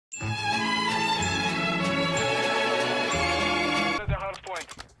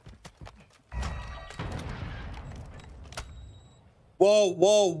Whoa,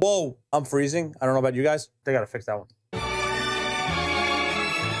 whoa, whoa. I'm freezing. I don't know about you guys. They gotta fix that one.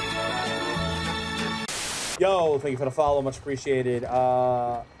 Yo, thank you for the follow. Much appreciated.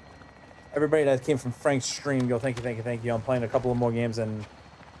 Everybody that came from Frank's stream, yo, thank you, thank you, thank you. I'm playing a couple of more games and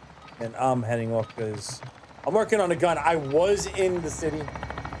I'm heading off because I'm working on a gun. I was in the city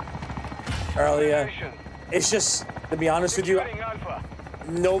earlier. It's just, to be honest with you,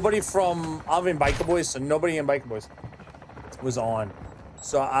 nobody from, I'm in Biker Boys, so nobody in Biker Boys was on.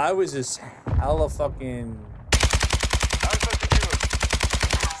 So I was just hella fucking...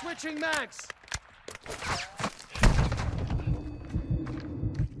 Switching mags!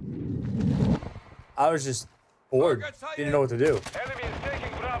 I was just bored. Didn't know what to do. Enemy is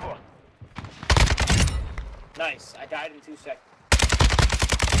taking Bravo. Nice. I died in 2 seconds.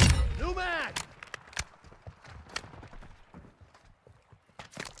 New mag!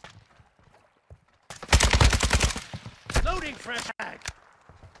 Loading fresh mag!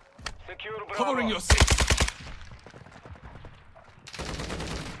 Secure Bravo. Covering your six.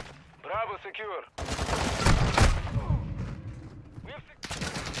 Bravo secure.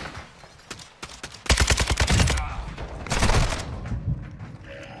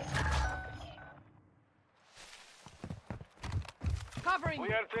 Covering. We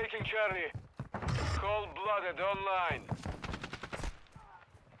are taking Charlie. Cold-blooded online.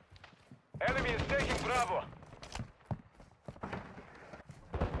 Enemy is taking Bravo.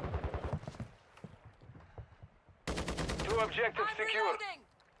 Two objectives secure.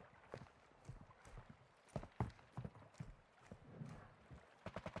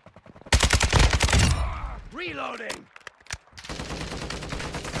 Reloading.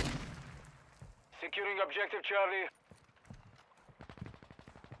 Securing objective Charlie.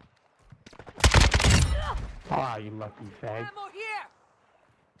 Ah, you lucky fag. Ammo here!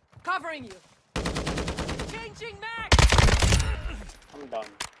 Covering you! Changing mag! I'm done.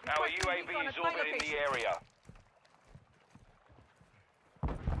 Our UAV is orbiting the area.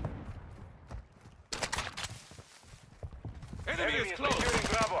 Enemy is close. Securing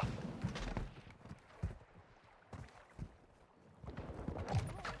Bravo.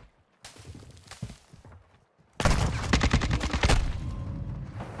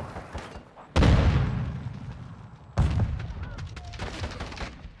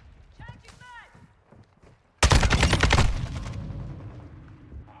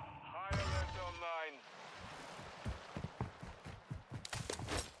 High alert online.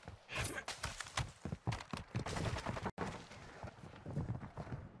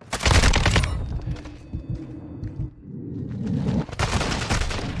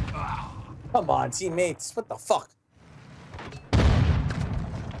 Come on, teammates. What the fuck?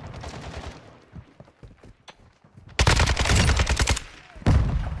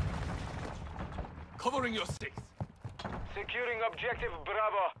 Covering your six. Securing objective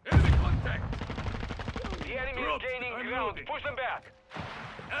Bravo. Enemy contact. The enemy Drop. is gaining I'm ground. loading. Push them back.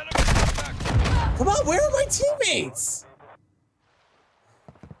 Enemy contact. Come on, where are my teammates?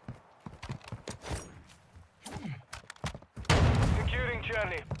 Securing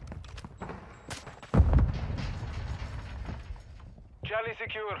Charlie. Charlie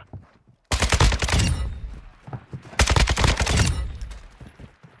secure.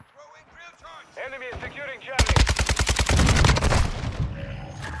 Enemy is securing Charlie.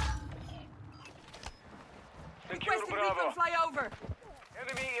 Secure Requesting Bravo. recon flyover!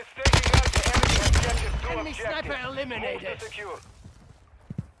 Enemy is taking out the enemy objective. Two Enemy objectives. sniper eliminated. Move to secure.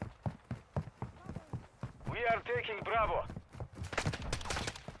 We are taking Bravo.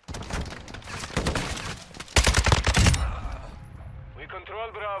 We control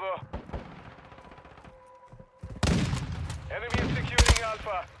Bravo. Enemy is securing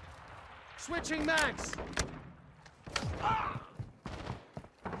Alpha. Switching mags.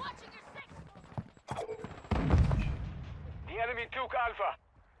 Watching your six! The enemy took Alpha.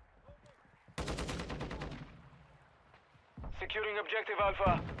 Securing objective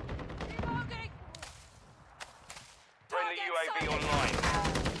Alpha. Reloading! Friendly Target UAV sighted. online.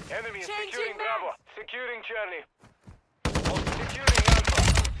 Enemy is Changing securing mags. Bravo. Securing Charlie. Securing Alpha.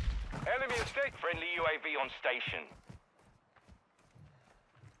 Enemy is taking. Friendly UAV on station.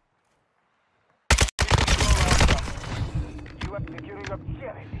 We control Alpha. You are securing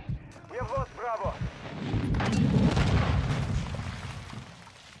objective. We have lost Bravo.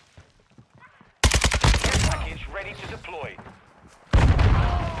 Care package ready to deploy.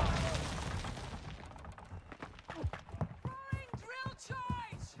 Throwing drill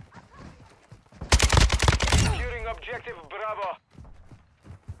charge! Securing objective Bravo.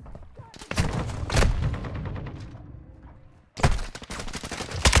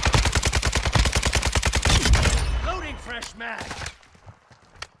 Loading fresh mag.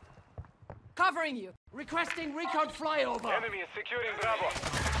 Covering you. Requesting recon flyover. Enemy is securing Bravo.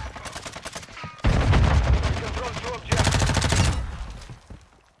 Control 2 objectives.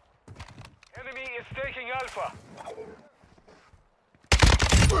 Enemy is taking Alpha.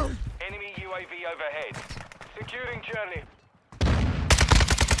 Enemy UAV overhead. Securing Charlie.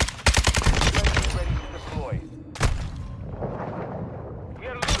 Ready to deploy. We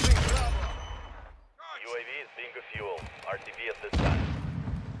are losing Bravo. UAV is being fueled. RTV at this time.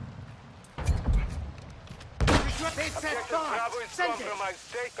 Objective Bravo is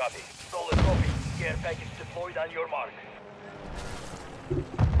compromised. Take Copy. Solid copy. Care package deployed on your mark.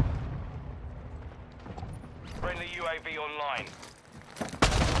 friendly UAV online.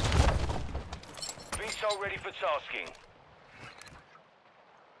 VSOL ready for tasking.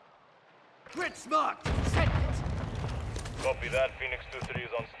 Grid's marked. Send it. Copy that. Phoenix 2-3 is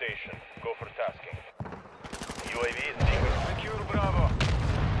on station. Go for tasking. UAV is being Secure Bravo.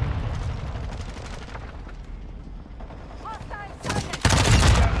 Hostile target.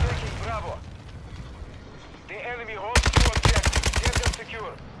 We are taking Bravo. The enemy holds two objectives. Get them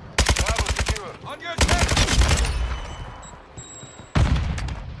secure. Bravo secure. On your check.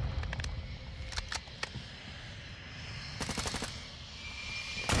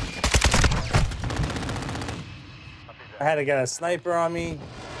 I had to get a sniper on me.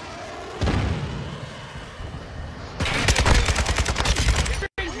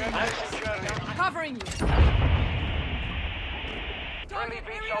 Covering you. Friendly Target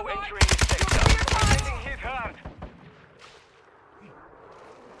area VSOL marked. entering the sector. Clear hot. Getting hit hard.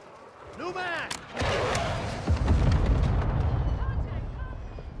 New man.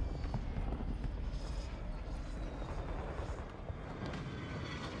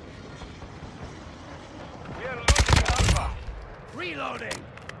 We are losing Alpha. Reloading.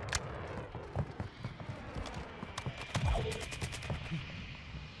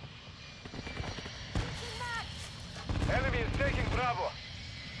 Enemy is taking Bravo.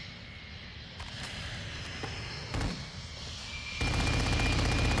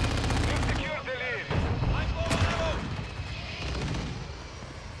 We've secured the lead. I'm going out.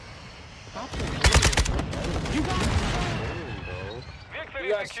 Victory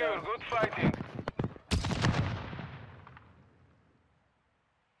You guys secure. suck. Good fighting.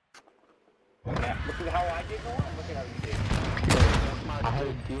 Yeah, look at how I did go on. Look at how you did. I had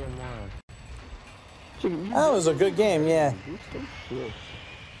a DM1. That was a good game, yeah. You still shit.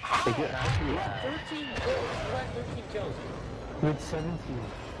 Like, you're actually 13 kills. You had 13 kills. you had 17.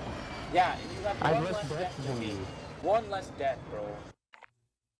 Yeah, and you have I one have less less death deaths than than me. you. One less death, bro.